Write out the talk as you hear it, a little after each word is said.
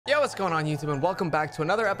Yo, what's going on YouTube, and welcome back to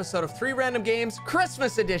another episode of 3 Random Games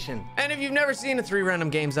Christmas Edition. And if you've never seen a 3 Random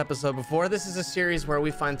Games episode before, this is a series where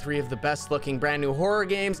we find 3 of the best looking brand new horror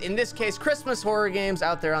games, in this case Christmas horror games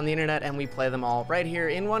out there on the internet, and we play them all right here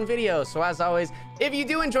in one video. So as always, if you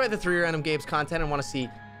do enjoy the 3 Random Games content and want to see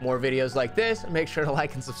more videos like this, make sure to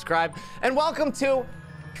like and subscribe. And welcome to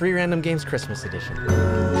 3 Random Games Christmas Edition.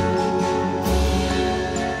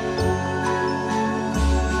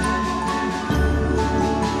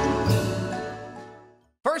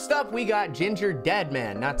 First up, we got Gingerdead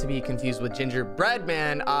Man, not to be confused with Gingerbread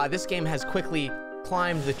Man. This game has quickly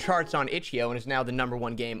climbed the charts on itch.io and is now the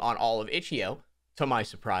 #1 game on all of itch.io, to my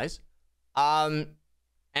surprise. And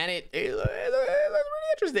it's really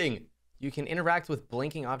interesting. You can interact with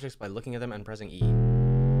blinking objects by looking at them and pressing E.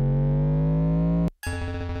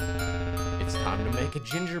 It's time to make a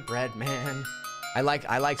gingerbread man. I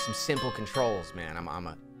like some simple controls, man. I'm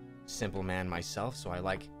a simple man myself, so I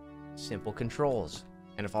like simple controls.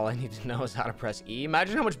 And if all I need to know is how to press E,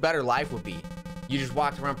 imagine how much better life would be. You just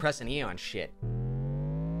walked around pressing E on shit. Look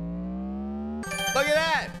at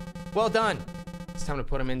that! Well done. It's time to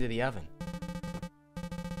put him into the oven.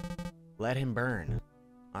 Let him burn.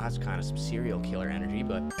 Oh, that's kind of some serial killer energy,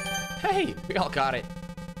 but hey, we all got it.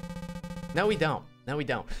 No, we don't. No, we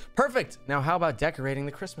don't. Perfect. Now, how about decorating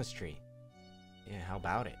the Christmas tree? Yeah, how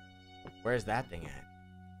about it? Where's that thing at?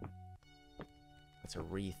 That's a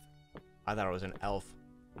wreath. I thought it was an elf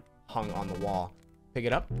hung on the wall. Pick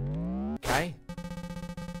it up. Okay.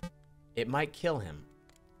 It might kill him.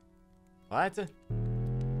 What?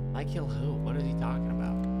 Might kill who? What is he talking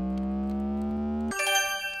about?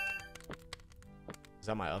 Is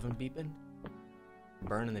that my oven beeping? I'm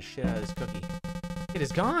burning the shit out of this cookie. It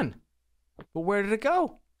is gone. But where did it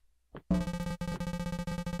go?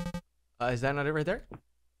 Is that not it right there?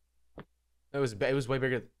 It was way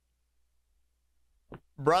bigger.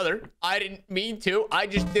 Brother, I didn't mean to. I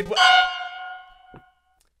just did what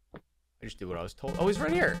I was told. Oh, he's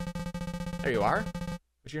right here. There you are.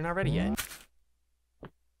 But you're not ready yet.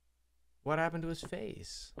 What happened to his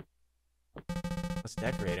face? Let's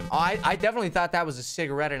decorate him. Oh, I definitely thought that was a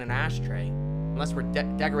cigarette in an ashtray. Unless we're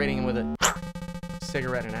decorating him with a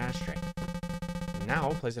cigarette in an ashtray.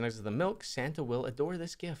 Now, place it next to the milk. Santa will adore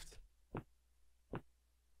this gift.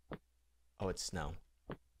 Oh, it's snow.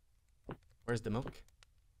 Where's the milk?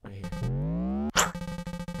 Right here.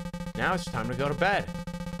 Now it's time to go to bed.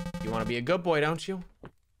 You want to be a good boy, don't you?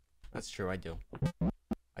 That's true, I do.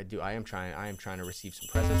 I do. I am trying to receive some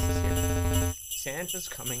presents this year. Santa's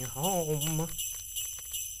coming home.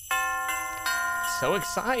 So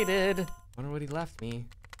excited. Wonder what he left me.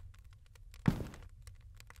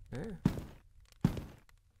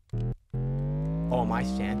 Oh, am I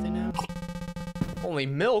Santa now? Only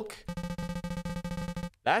milk?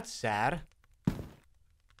 That's sad.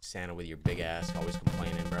 Santa with your big ass, always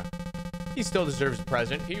complaining, bro. He still deserves a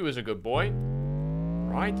present. He was a good boy.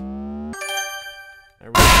 Right? There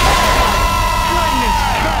we go. Goodness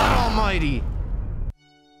God almighty!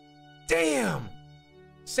 Damn!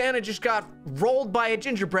 Santa just got rolled by a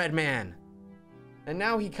gingerbread man. And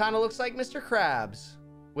now he kind of looks like Mr. Krabs.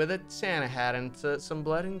 With a Santa hat and some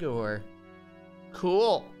blood and gore.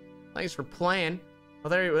 Cool. Thanks for playing. Well,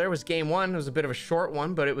 there was game 1. It was a bit of a short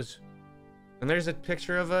one, but it was... And there's a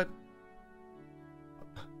picture of a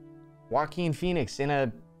Joaquin Phoenix in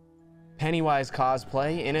a Pennywise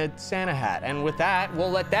cosplay in a Santa hat. And with that,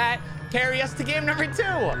 we'll let that carry us to game number 2.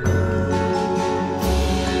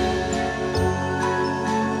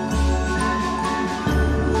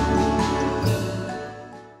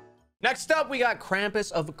 Next up, we got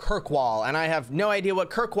Krampus of Kirkhill. And I have no idea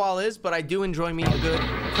what Kirkhill is, but I do enjoy me a good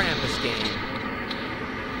Krampus game.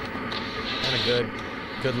 And a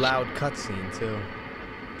good loud cutscene too.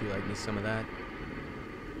 Do you like me some of that?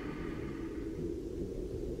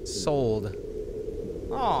 Sold.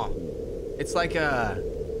 Oh, it's like a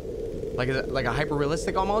hyper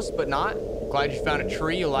realistic almost, but not. Glad you found a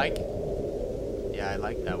tree you like. Yeah, I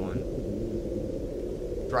like that one.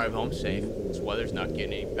 Drive home safe. This weather's not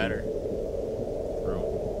getting any better.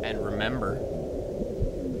 And remember,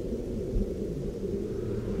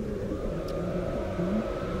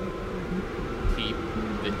 keep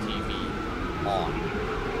the TV on.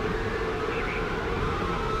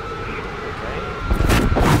 Okay.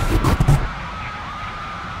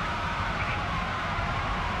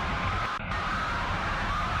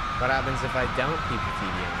 What happens if I don't keep the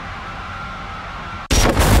TV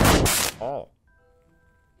on? Oh.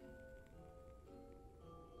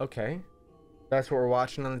 Okay. That's what we're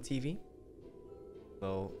watching on the TV.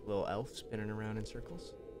 Little elf spinning around in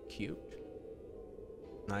circles. Cute.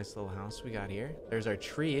 Nice little house we got here. There's our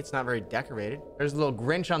tree. It's not very decorated. There's a little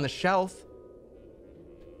Grinch on the shelf.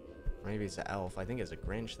 Maybe it's an elf. I think it's a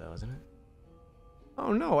Grinch, though, isn't it?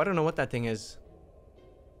 Oh, no. I don't know what that thing is.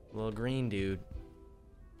 Little green dude.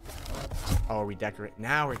 Oh, are we decorate?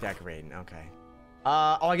 Now we're decorating. Okay.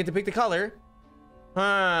 Oh, I get to pick the color.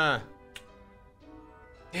 Huh.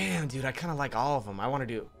 Damn, dude. I kind of like all of them. I want to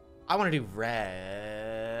do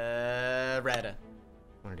red. Red.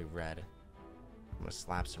 I want to do red. I'm going to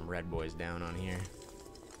slap some red boys down on here.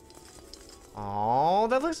 Oh,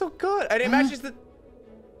 that looks so good. And it matches the...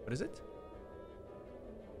 What is it?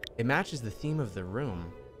 It matches the theme of the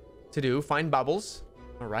room. To do, find bubbles.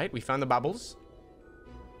 All right, we found the bubbles.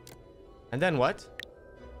 And then what?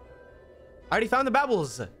 I already found the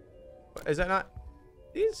bubbles. Is that not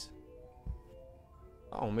these?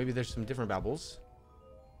 Oh, maybe there's some different bubbles.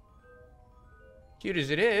 Cute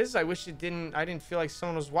as it is, I wish it didn't. I didn't feel like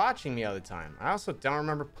someone was watching me all the time. I also don't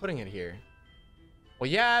remember putting it here. Well,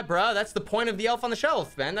 yeah, bruh, that's the point of the elf on the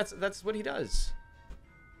shelf, man. That's what he does.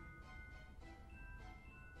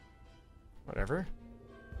 Whatever.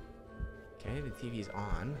 Okay, the TV's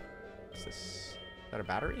on. What's this? Is that a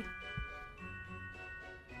battery?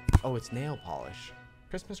 Oh, it's nail polish.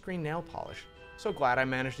 Christmas green nail polish. So glad I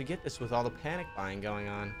managed to get this with all the panic buying going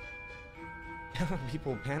on.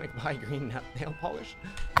 People panic buy green nail polish.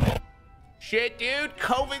 Shit, dude.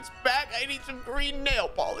 COVID's back. I need some green nail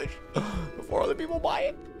polish before other people buy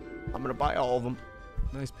it. I'm gonna buy all of them.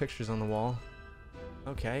 Nice pictures on the wall.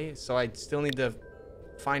 Okay, so I still need to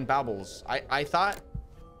find bubbles. I thought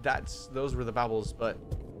those were the bubbles, but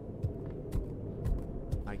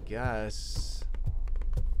I guess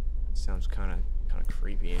it sounds kind of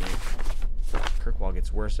creepy in here. Kirkwall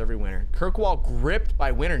gets worse every winter. Kirkwall gripped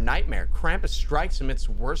by winter nightmare. Krampus strikes amidst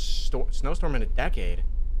worst snowstorm in a decade.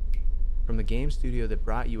 From the game studio that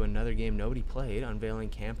brought you another game nobody played, unveiling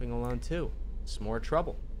Camping Alone 2. Some more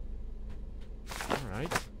trouble. All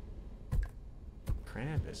right.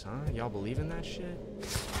 Krampus, huh? Y'all believe in that shit?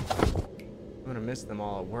 I'm gonna miss them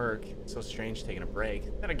all at work. It's so strange taking a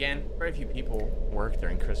break. Then again, very few people work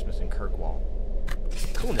during Christmas in Kirkwall.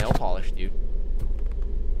 Cool nail polish, dude.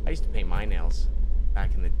 I used to paint my nails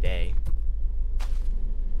back in the day.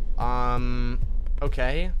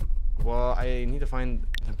 Okay. Well, I need to find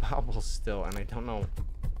the bubbles still, and I don't know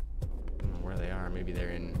where they are. Maybe they're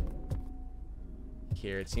in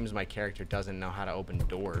here. It seems my character doesn't know how to open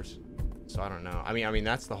doors, so I don't know. I mean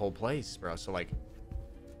that's the whole place, bro. So like,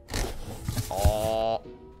 oh,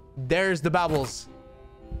 there's the bubbles.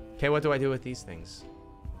 Okay, what do I do with these things?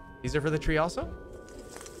 These are for the tree also?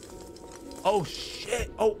 Oh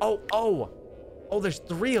shit! Oh! There's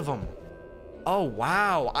 3 of them. Oh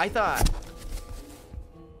wow! I thought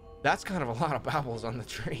that's kind of a lot of bubbles on the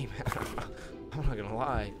tree, man. I'm not gonna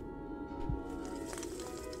lie.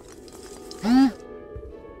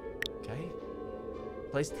 Okay.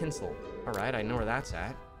 Place tinsel. All right, I know where that's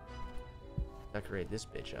at. Decorate this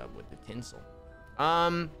bitch up with the tinsel.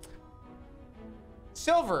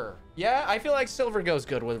 Silver. Yeah, I feel like silver goes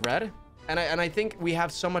good with red. And I think we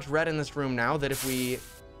have so much red in this room now that if we...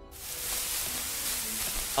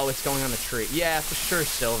 Oh, it's going on the tree. Yeah, for sure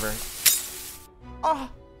silver. Oh,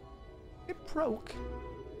 it broke.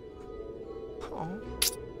 Oh.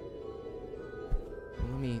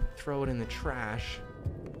 Let me throw it in the trash.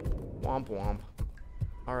 Womp womp.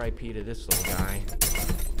 R.I.P. to this little guy.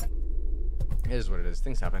 It is what it is.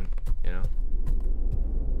 Things happen, you know?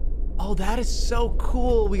 Oh, that is so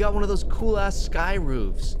cool. We got one of those cool-ass sky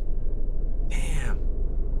roofs. Damn.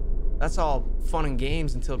 That's all fun and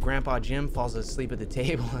games until Grandpa Jim falls asleep at the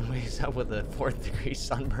table and wakes up with a 4th-degree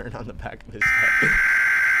sunburn on the back of his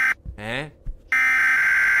head.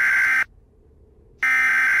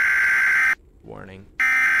 Warning.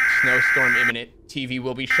 Snowstorm imminent. TV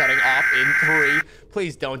will be shutting off in 3.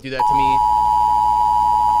 Please don't do that to me.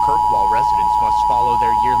 Kirkwall residents must follow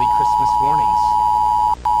their yearly Christmas warnings.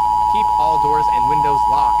 Keep all doors and windows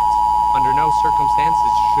locked. Under no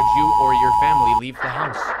circumstances should you or your family leave the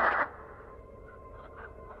house.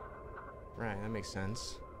 Right, that makes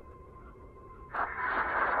sense.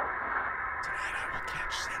 Tonight I will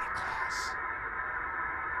catch Santa Claus.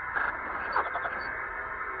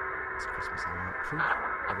 It's Christmas, I want proof.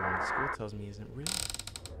 Everyone at school tells me isn't real.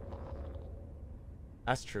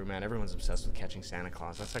 That's true, man. Everyone's obsessed with catching Santa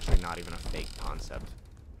Claus. That's actually not even a fake concept.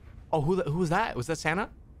 Oh, who was that? Was that Santa?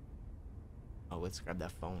 Oh, let's grab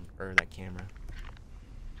that phone, or that camera.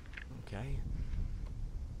 Okay.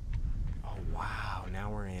 Oh, wow. Now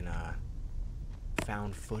we're in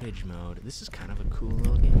found footage mode. This is kind of a cool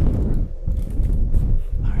little game.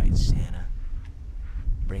 All right, Santa.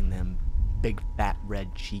 Bring them big, fat,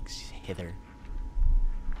 red cheeks hither.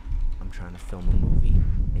 I'm trying to film a movie,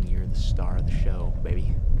 and you're the star of the show,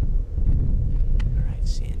 baby. All right,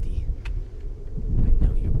 Sandy. I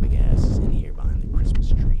know your big ass is in here behind the Christmas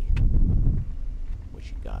tree. What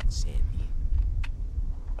you got, Sandy?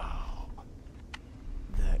 Oh,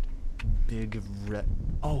 that big red.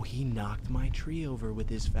 Oh, he knocked my tree over with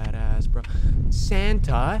his fat ass, bro.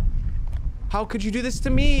 Santa, how could you do this to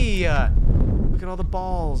me? Look at all the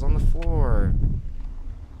balls on the floor.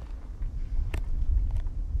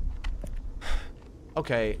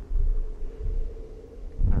 Okay.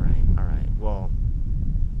 All right. Well,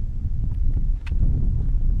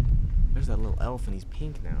 there's that little elf and he's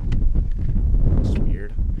pink now. That's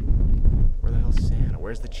weird. Where the hell's Santa?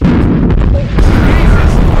 Where's the cheese?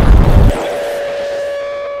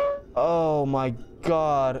 Oh my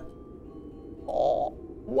God. Oh,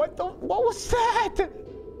 what was that?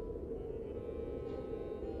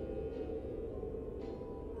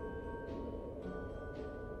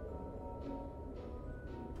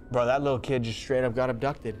 Bro, that little kid just straight up got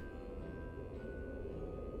abducted.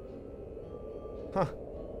 Huh.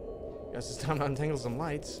 Guess it's time to untangle some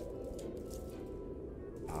lights.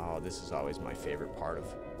 Oh, this is always my favorite part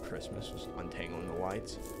of Christmas, just untangling the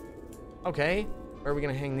lights. Okay, where are we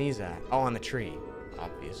gonna hang these at? Oh, on the tree,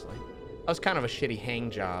 obviously. That was kind of a shitty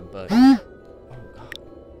hang job, but... Oh, God.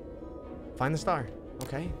 Find the star.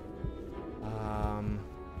 Okay.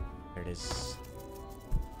 There it is.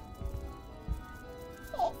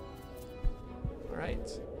 Oh. All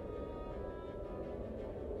right.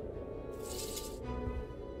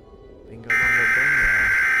 Bingo, bongo, bingo.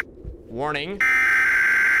 Warning.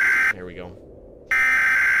 There we go.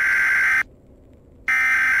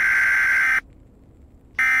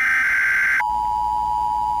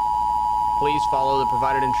 Please follow the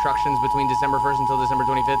provided instructions between December 1st until December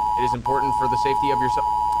 25th. It is important for the safety of yourself.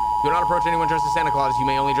 Do not approach anyone dressed as Santa Claus. You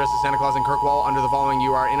may only dress as Santa Claus in Kirkhill under the following.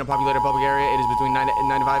 You are in a populated public area. It is between 9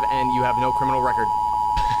 to 5 and you have no criminal record.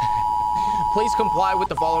 Please comply with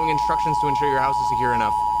the following instructions to ensure your house is secure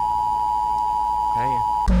enough. Okay.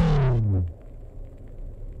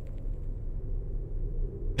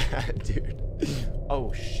 Dude.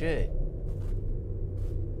 Oh, shit.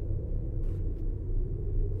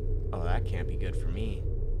 Oh, that can't be good for me.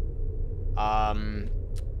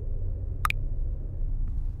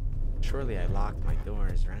 Surely I locked my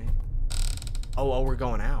doors, right? Oh, we're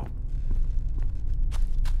going out.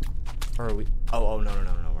 Or are we? Oh, no,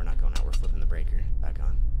 we're not going out. We're flipping the breaker back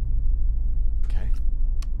on. Okay.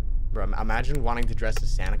 Bro, imagine wanting to dress as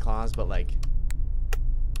Santa Claus, but like...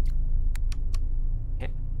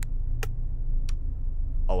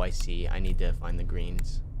 Oh, I see. I need to find the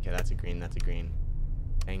greens. Okay, that's a green, that's a green.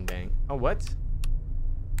 Bang, bang. Oh, what?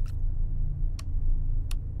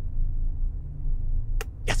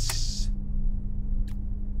 Yes!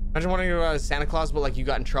 Imagine wanting to go as Santa Claus, but like you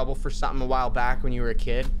got in trouble for something a while back when you were a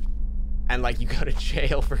kid. And like you go to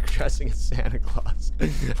jail for dressing as Santa Claus.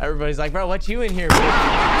 Everybody's like, bro, what you in here,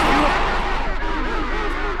 man?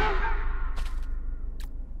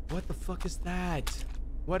 What the fuck is that?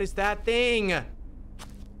 What is that thing?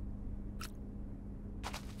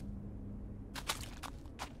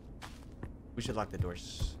 We should lock the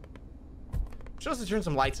doors. We're supposed to turn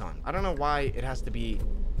some lights on. I don't know why it has to be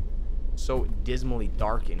so dismally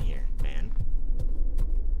dark in here, man.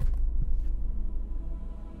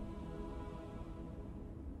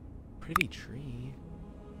 Pretty tree.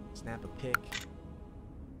 Snap a pic.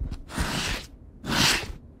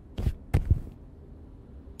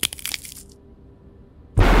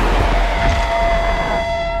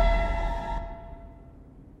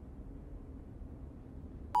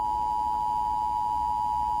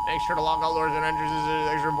 Make sure to lock all doors and entrances. It is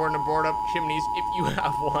extra important to board up chimneys if you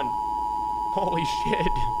have one. Holy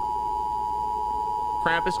shit.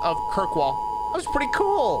 Krampus of Kirkhill. That was pretty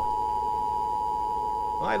cool.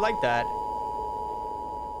 Well, I like that.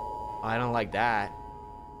 I don't like that.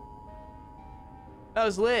 That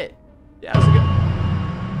was lit. Yeah, that was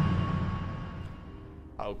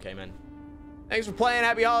good. Okay, man. Thanks for playing.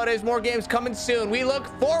 Happy holidays. More games coming soon. We look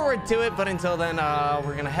forward to it. But until then,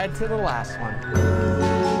 we're going to head to the last one.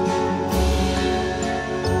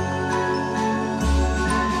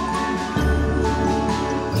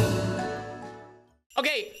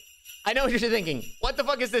 Okay, I know what you're thinking. What the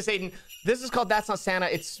fuck is this, Hayden? This is called That's Not Santa.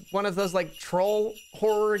 It's one of those like troll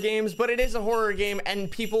horror games, but it is a horror game and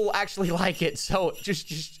people actually like it. So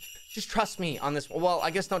just trust me on this. Well, I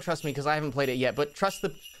guess don't trust me because I haven't played it yet, but trust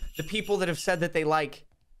the people that have said that they like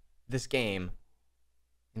this game.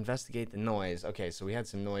 Investigate the noise. Okay, so we had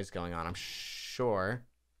some noise going on. I'm sure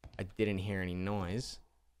I didn't hear any noise.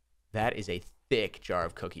 That is a thick jar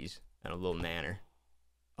of cookies and a little nanner.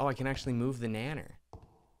 Oh, I can actually move the nanner.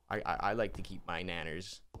 I like to keep my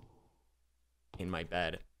nanners in my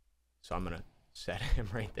bed. So I'm gonna set him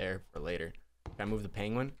right there for later. Can I move the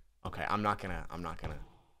penguin? Okay, I'm not gonna.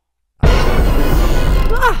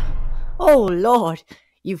 Ah! Oh, Lord,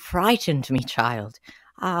 you frightened me, child.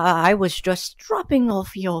 I was just dropping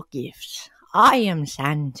off your gifts. I am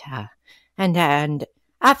Santa, and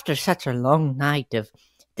after such a long night of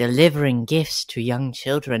delivering gifts to young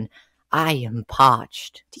children, I am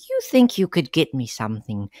parched. Do you think you could get me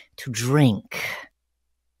something to drink?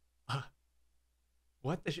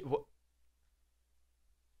 What the what?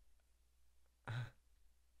 Do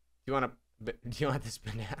you want this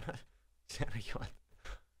banana? Santa, you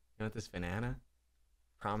want this banana?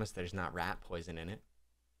 Promise there's not rat poison in it.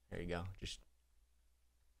 There you go. Just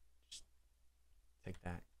take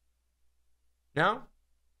that. No?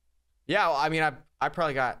 Yeah, well, I mean, I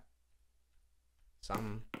probably got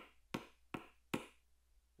some.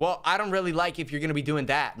 Well, I don't really like if you're gonna be doing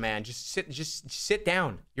that, man. Just sit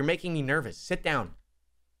down. You're making me nervous. Sit down.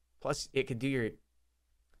 Plus, it could do your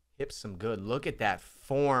hips some good. Look at that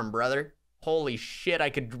form, brother. Holy shit,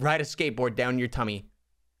 I could ride a skateboard down your tummy.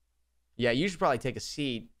 Yeah, you should probably take a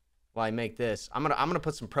seat while I make this. I'm gonna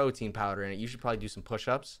put some protein powder in it. You should probably do some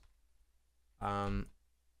push-ups. Do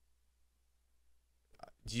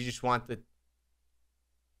you just want the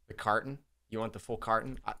carton? You want the full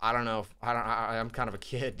carton? I don't know if I'm kind of a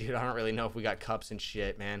kid, dude. I don't really know if we got cups and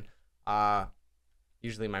shit, man.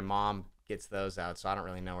 Usually my mom gets those out, so I don't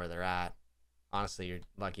really know where they're at. Honestly, you're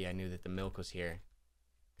lucky I knew that the milk was here,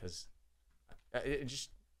 because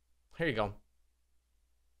here you go.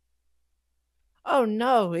 Oh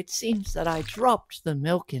no, it seems that I dropped the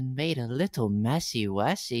milk and made a little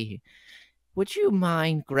messy-wessy. Would you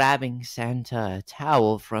mind grabbing Santa a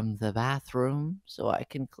towel from the bathroom so I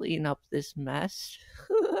can clean up this mess?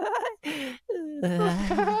 Yeah,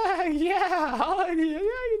 I can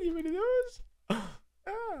do one of those.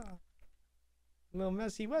 Ah, a little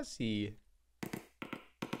messy-wessy.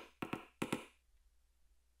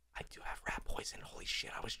 I do have rat poison. Holy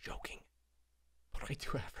shit, I was joking. But I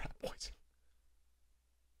do have rat poison.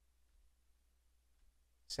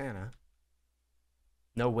 Santa.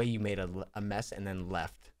 No way you made a mess and then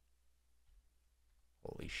left.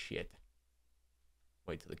 Holy shit.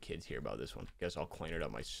 Wait till the kids hear about this one. Guess I'll clean it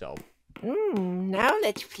up myself. Now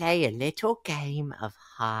let's play a little game of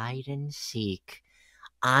hide and seek.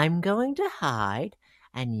 I'm going to hide,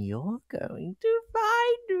 and you're going to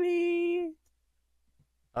find me.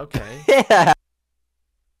 Okay.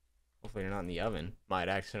 Hopefully you're not in the oven. Might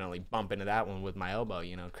accidentally bump into that one with my elbow,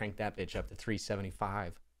 you know. Crank that bitch up to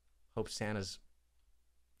 375. Hope Santa's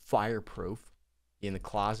fireproof. You in the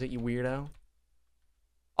closet, you weirdo?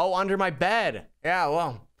 Oh, under my bed. Yeah,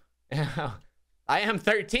 well. I am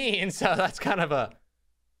 13, so that's kind of a...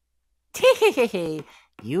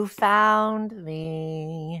 You found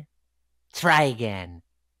me. Try again.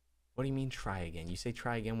 What do you mean try again? You say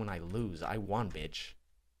try again when I lose. I won, bitch.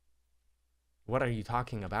 What are you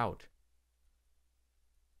talking about?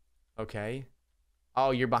 Okay.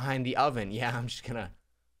 Oh, you're behind the oven. Yeah, I'm just gonna...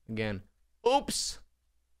 Again. Oops.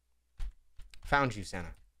 Found you,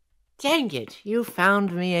 Santa. Dang it, you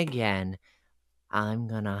found me again. I'm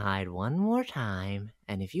gonna hide one more time,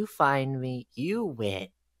 and if you find me, you win.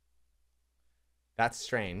 That's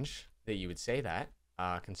strange that you would say that,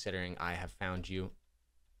 considering I have found you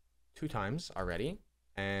 2 times already,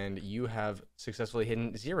 and you have successfully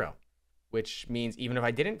hidden 0, which means even if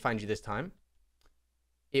I didn't find you this time,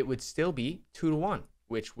 it would still be 2-1,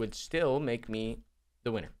 which would still make me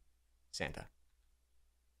the winner, Santa.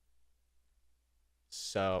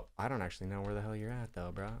 So I don't actually know where the hell you're at,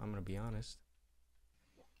 though, bro. I'm gonna be honest.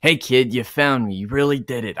 Hey kid, you found me. You really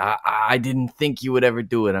did it. I didn't think you would ever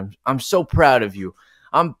do it. I'm so proud of you.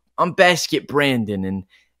 I'm Basket Brandon,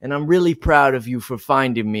 and I'm really proud of you for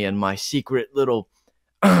finding me in my secret little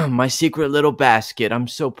basket. I'm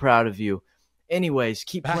so proud of you. Anyways,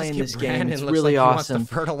 keep playing this game. It's really awesome.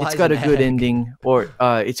 It's got a good ending, or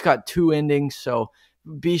it's got 2 endings, so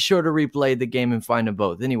be sure to replay the game and find them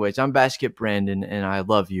both. Anyways, I'm Basket Brandon, and I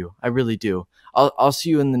love you. I really do. I'll see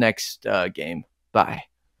you in the next game. Bye.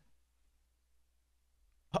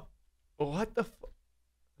 What the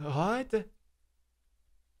what?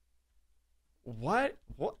 What?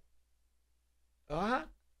 What?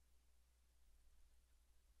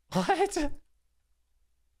 What?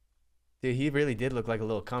 Dude, he really did look like a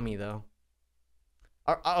little cummy, though.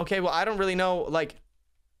 Okay, well, I don't really know, like...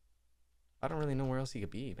 I don't really know where else he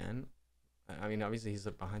could be, man. I mean, obviously, he's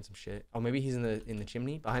behind some shit. Oh, maybe he's in the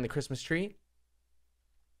chimney? Behind the Christmas tree?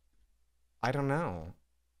 I don't know.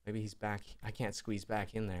 Maybe he's back. I can't squeeze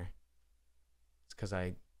back in there. It's because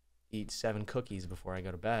I eat 7 cookies before I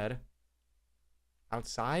go to bed.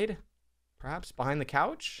 Outside? Perhaps behind the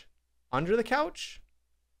couch? Under the couch?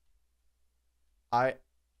 I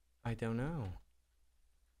don't know.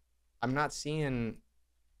 I'm not seeing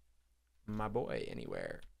my boy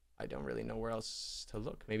anywhere. I don't really know where else to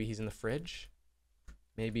look. Maybe he's in the fridge.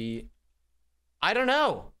 Maybe... I don't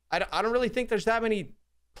know. I don't really think there's that many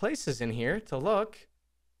places in here to look.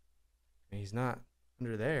 He's not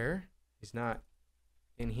under there. He's not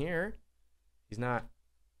in here. He's not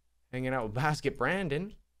hanging out with Basket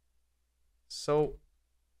Brandon. So,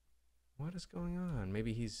 what is going on?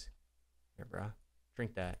 Maybe he's... Here, bruh.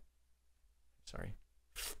 Drink that. Sorry.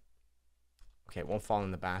 Okay, it won't fall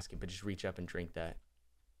in the basket, but just reach up and drink that.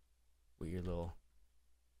 With your little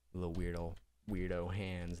weirdo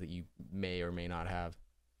hands that you may or may not have.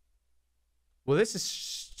 Well, this is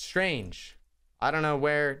strange. I don't know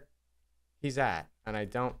where he's at, and I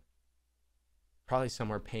don't... Probably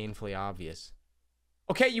somewhere painfully obvious.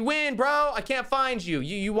 Okay, you win, bro. I can't find you.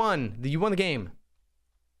 You won. You won the game.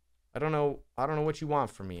 I don't know what you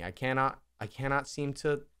want from me. I cannot seem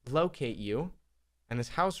to locate you. And this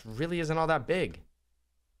house really isn't all that big.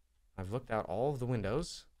 I've looked out all of the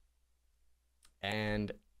windows.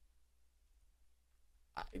 And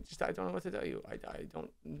I don't know what to tell you.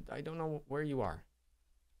 I don't know where you are.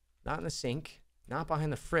 Not in the sink. Not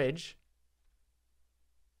behind the fridge.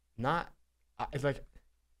 Not like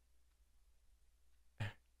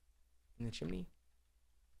in the chimney.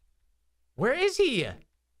 Where is he?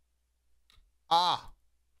 Ah,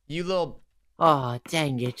 you little... Oh,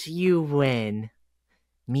 dang it, you win.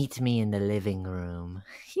 Meet me in the living room.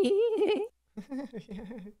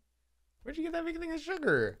 Where'd you get that big thing of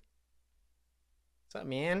sugar? What's up,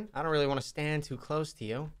 man? I don't really want to stand too close to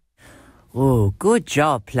you. Oh, good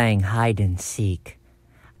job playing hide and seek.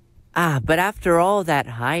 But after all that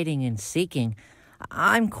hiding and seeking,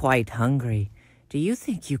 I'm quite hungry. Do you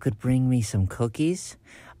think you could bring me some cookies?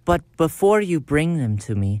 But before you bring them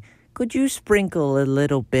to me, could you sprinkle a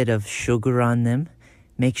little bit of sugar on them?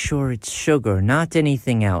 Make sure it's sugar, not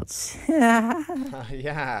anything else. Yeah.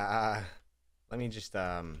 Let me just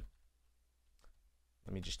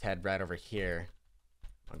head right over here.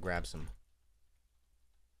 I'll grab some.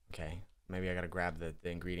 Okay. Maybe I gotta grab the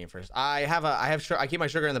ingredient first. I keep my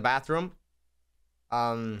sugar in the bathroom. So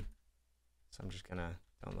I'm just gonna...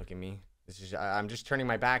 Don't look at me. I'm just turning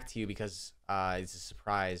my back to you because it's a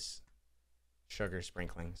surprise sugar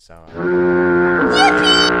sprinkling. So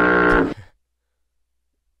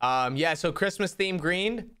yeah, so Christmas theme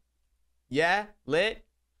green. Yeah, lit.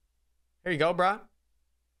 Here you go, bruh.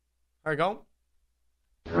 There you go.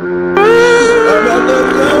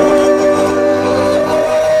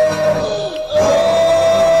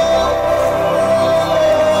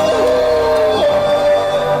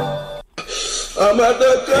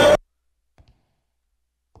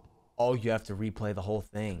 Oh, you have to replay the whole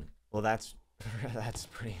thing. Well, that's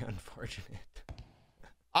pretty unfortunate.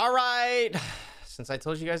 All right. Since I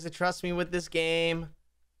told you guys to trust me with this game,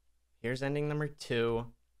 here's ending number 2.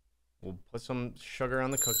 We'll put some sugar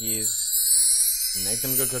on the cookies, make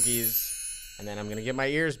them good cookies, and then I'm gonna get my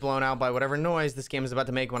ears blown out by whatever noise this game is about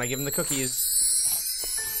to make when I give them the cookies.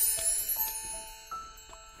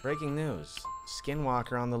 Breaking news.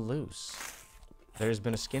 Skinwalker on the loose. There's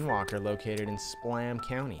been a skinwalker located in Splam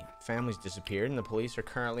County. Family's disappeared, and the police are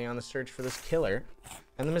currently on the search for this killer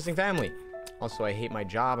and the missing family. Also, I hate my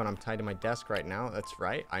job, and I'm tied to my desk right now. That's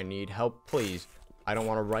right. I need help, please. I don't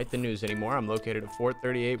want to write the news anymore. I'm located at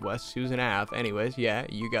 438 West Susan Ave. Anyways, yeah,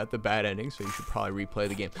 you got the bad ending, so you should probably replay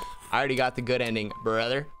the game. I already got the good ending,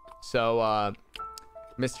 brother. So,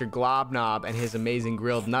 Mr. Globnob and his amazing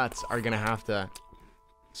grilled nuts are going to have to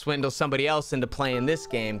swindle somebody else into playing this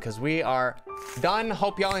game because we are done.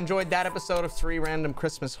 Hope y'all enjoyed that episode of 3 random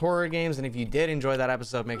Christmas horror games, and if you did enjoy that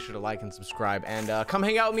episode, make sure to like and subscribe, and come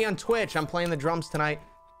hang out with me on Twitch. I'm playing the drums tonight.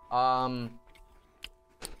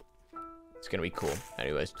 It's gonna be cool.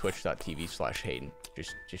 Anyways, twitch.tv/Hayden.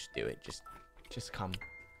 Just do it. Just come.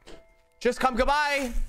 Goodbye.